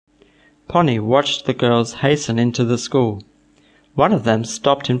Pony watched the girls hasten into the school. One of them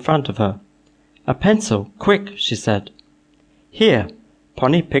stopped in front of her. "A pencil, quick," she said. "Here."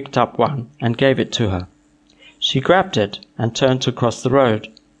 Pony picked up one and gave it to her. She grabbed it and turned to cross the road.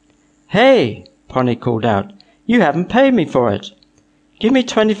 "Hey!" Pony called out. "You haven't paid me for it. Give me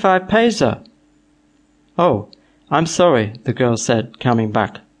 25 paisa." "Oh, I'm sorry," the girl said, coming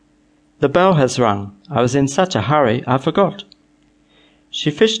back. "The bell has rung. I was in such a hurry I forgot." She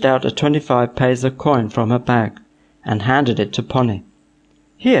fished out a 25 paisa coin from her bag and handed it to Pony.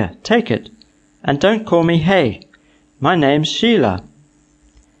 "Here, take it. And don't call me Hey. My name's Sheila."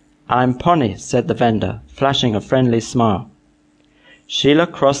 "I'm Pony," said the vendor, flashing a friendly smile. Sheila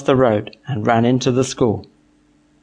crossed the road and ran into the school.